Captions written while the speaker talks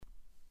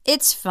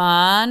It's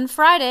Fun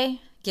Friday.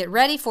 Get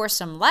ready for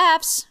some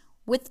laughs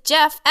with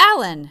Jeff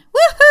Allen.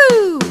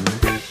 Woohoo!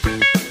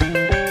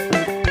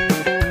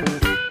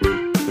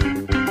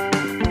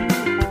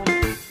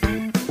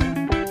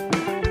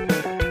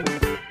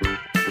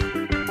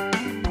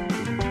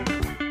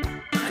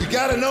 You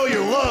gotta know your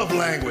love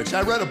language.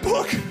 I read a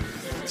book.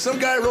 Some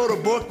guy wrote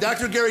a book,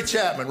 Dr. Gary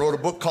Chapman wrote a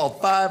book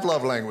called 5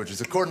 Love Languages.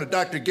 According to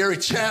Dr. Gary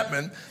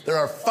Chapman, there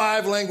are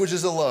 5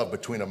 languages of love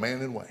between a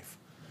man and wife.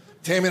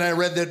 Tammy and I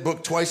read that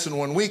book twice in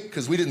 1 week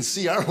because we didn't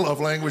see our love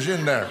language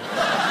in there.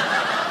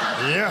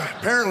 Yeah,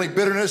 apparently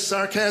bitterness,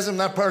 sarcasm,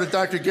 not part of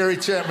Dr. Gary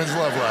Chapman's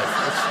love life.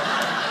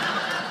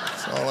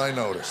 That's all I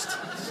noticed.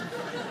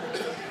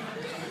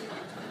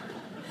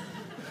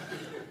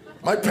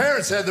 My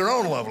parents had their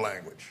own love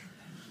language.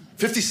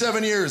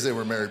 57 years they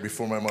were married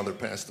before my mother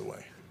passed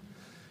away.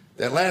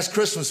 That last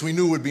Christmas we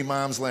knew would be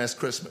Mom's last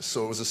Christmas,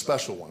 so it was a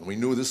special one. We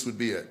knew this would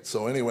be it.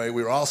 So anyway,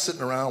 we were all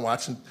sitting around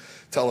watching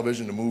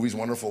television, the movies,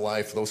 Wonderful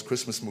Life, those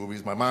Christmas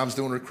movies. My mom's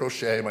doing her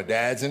crochet, my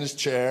dad's in his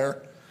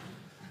chair,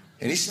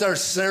 and he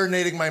starts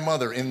serenading my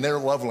mother in their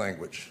love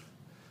language.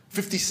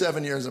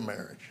 57 years of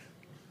marriage.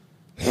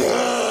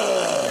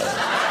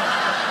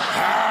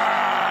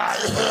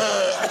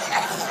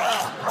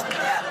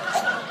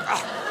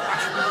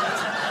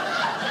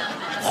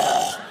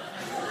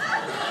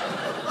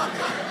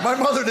 My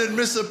mother didn't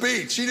miss a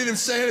beat. She didn't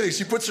say anything.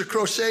 She puts her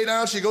crochet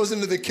down, she goes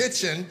into the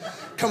kitchen,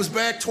 comes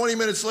back 20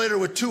 minutes later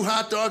with 2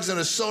 hot dogs and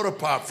a soda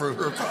pop for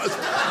her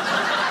husband.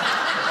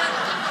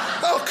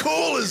 How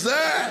cool is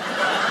that?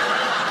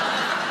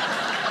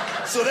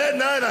 So that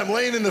night I'm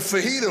laying in the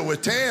fajita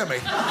with Tammy.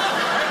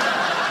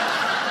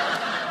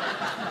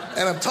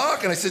 And I'm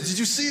talking, I said, did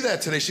you see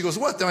that today? She goes,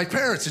 what? My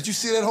parents, did you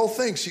see that whole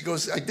thing? She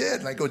goes, I did.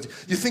 And I go,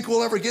 you think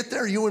we'll ever get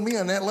there, you and me,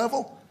 on that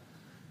level?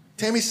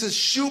 Tammy says,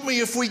 shoot me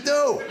if we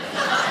do.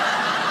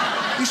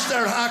 You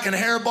start hocking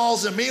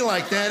hairballs at me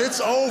like that,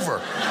 it's over.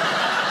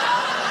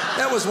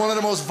 That was one of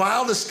the most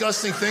vile,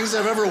 disgusting things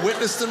I've ever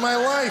witnessed in my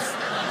life.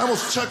 I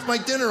almost chucked my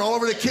dinner all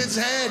over the kid's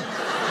head.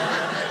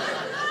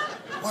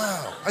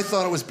 Wow, I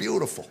thought it was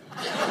beautiful.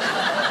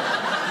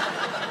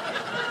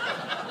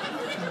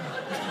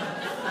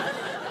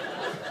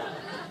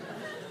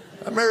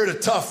 I married a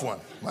tough one.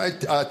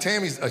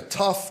 Tammy's a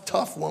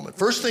tough woman.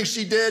 First thing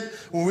she did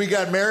when we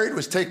got married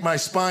was take my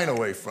spine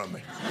away from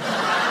me.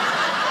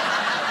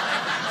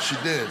 She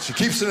did. She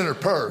keeps it in her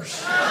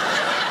purse.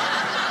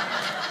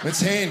 It's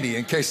handy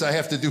in case I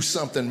have to do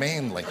something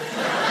manly.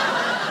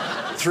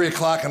 3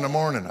 o'clock in the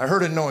morning. I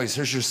heard a noise.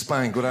 Here's your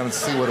spine. Go down and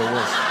see what it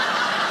was.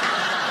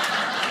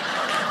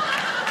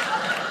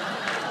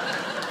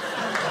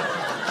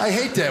 I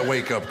hate that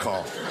wake-up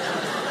call.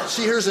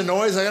 She hears a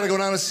noise. I got to go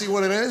down and see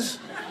what it is.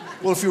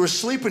 Well, if you were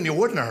sleeping, you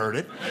wouldn't have heard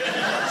it.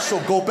 So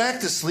go back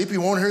to sleep,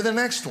 you won't hear the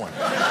next one.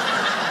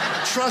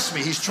 Trust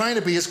me, he's trying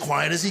to be as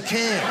quiet as he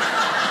can.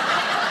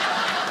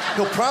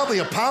 He'll probably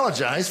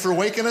apologize for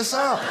waking us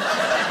up.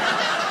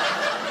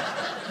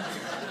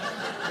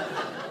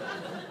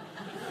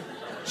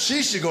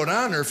 She should go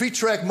down there. If he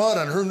tracked mud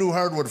on her new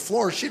hardwood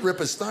floor, she'd rip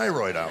his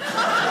thyroid out.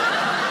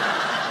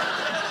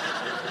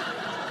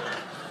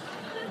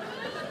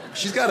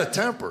 She's got a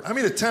temper. I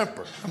mean, a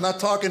temper. I'm not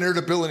talking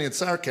irritability and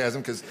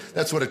sarcasm because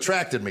that's what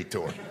attracted me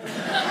to her.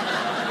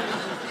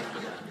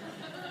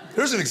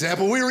 Here's an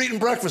example. We were eating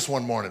breakfast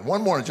one morning,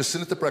 just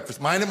sitting at the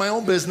breakfast, minding my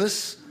own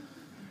business,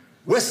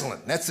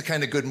 whistling. That's the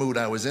kind of good mood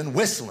I was in,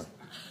 whistling.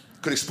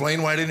 Could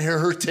explain why I didn't hear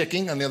her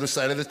ticking on the other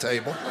side of the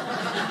table.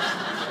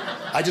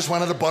 I just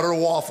wanted to butter a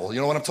waffle.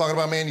 You know what I'm talking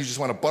about, man? You just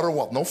want to butter a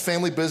waffle. No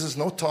family business,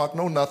 no talk,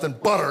 no nothing.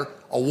 Butter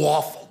a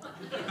waffle.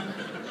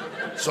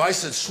 So I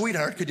said,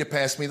 sweetheart, could you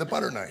pass me the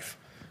butter knife?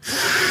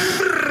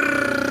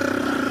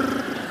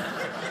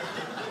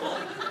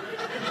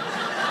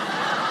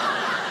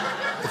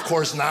 Of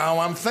course, now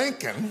I'm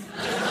thinking,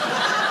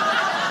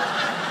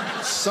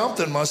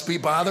 something must be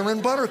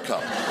bothering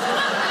Buttercup.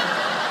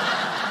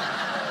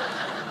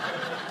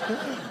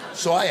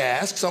 So I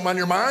asked, something on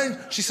your mind?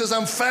 She says,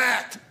 I'm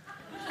fat.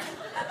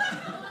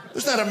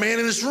 There's not a man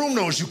in this room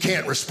knows you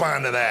can't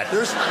respond to that.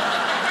 There's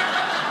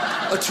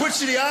a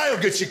twitch of the eye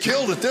will get you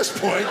killed at this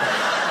point.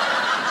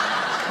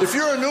 If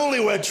you're a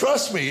newlywed,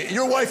 trust me,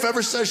 your wife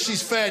ever says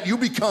she's fat, you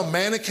become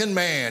mannequin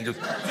man. You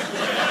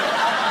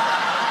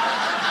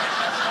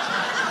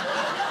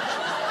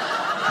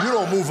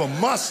don't move a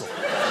muscle.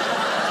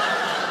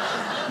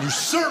 You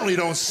certainly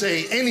don't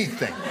say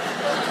anything.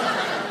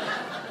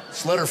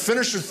 Just let her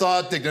finish her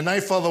thought, dig the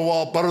knife out of the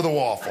wall, butter the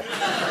waffle.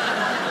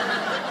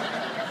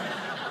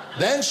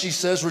 Then she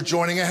says, we're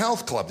joining a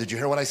health club. Did you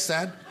hear what I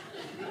said?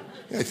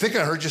 I think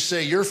I heard you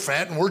say you're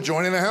fat and we're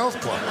joining a health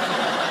club.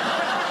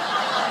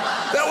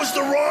 That was the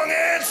wrong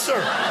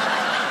answer.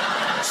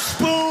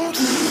 Spoon.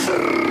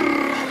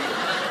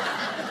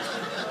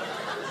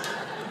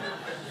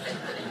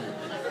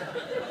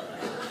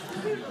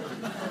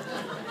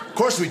 Of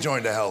course we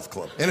joined a health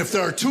club. And if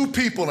there are 2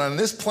 people on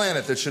this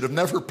planet that should have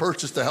never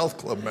purchased a health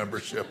club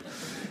membership,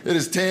 it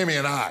is Tammy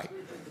and I.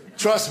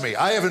 Trust me,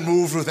 I haven't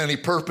moved with any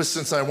purpose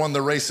since I won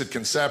the race at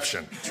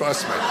conception.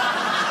 Trust me.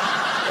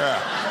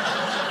 Yeah.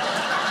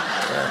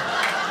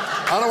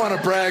 I don't want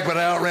to brag, but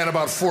I outran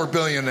about 4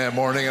 billion that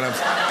morning, and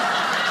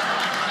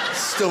I'm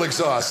still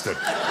exhausted.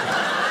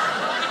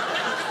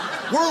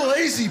 We're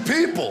lazy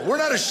people. We're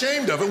not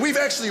ashamed of it. We've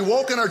actually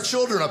woken our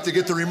children up to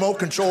get the remote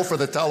control for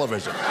the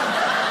television.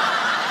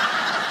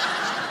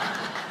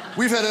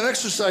 We've had an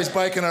exercise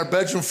bike in our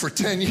bedroom for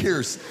 10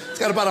 years. It's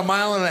got about 1.5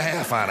 miles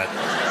on it.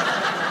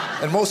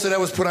 And most of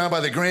that was put on by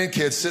the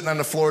grandkids sitting on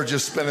the floor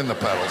just spinning the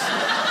pedals.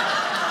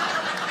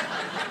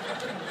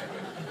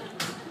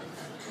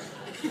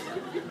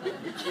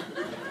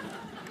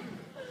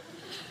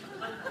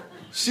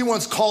 She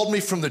once called me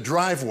from the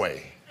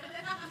driveway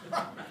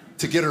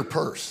to get her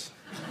purse.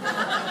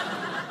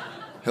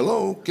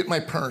 Hello, get my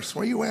purse.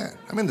 Where you at?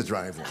 I'm in the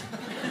driveway.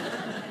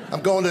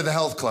 I'm going to the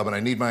health club and I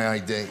need my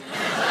ID.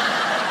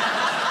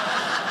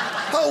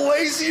 How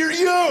lazy are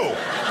you?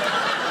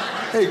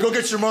 Hey, go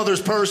get your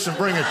mother's purse and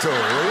bring it to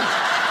her, will you?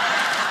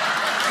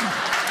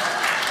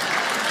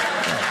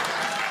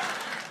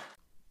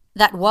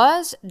 That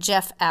was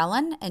Jeff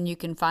Allen, and you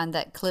can find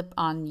that clip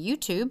on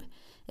YouTube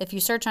if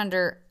you search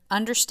under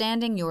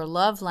Understanding Your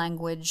Love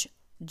Language,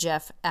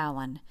 Jeff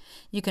Allen.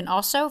 You can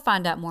also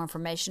find out more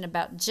information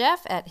about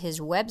Jeff at his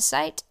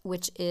website,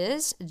 which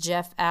is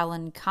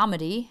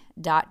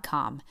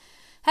jeffallencomedy.com.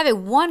 Have a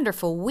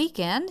wonderful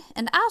weekend,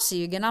 and I'll see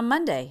you again on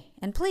Monday.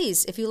 And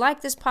please, if you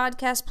like this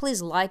podcast,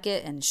 please like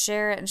it and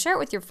share it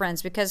with your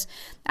friends, because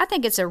I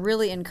think it's a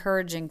really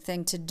encouraging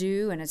thing to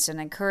do, and it's an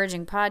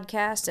encouraging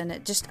podcast, and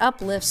it just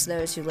uplifts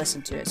those who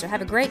listen to it. So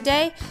have a great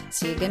day.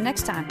 See you again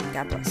next time.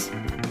 God bless.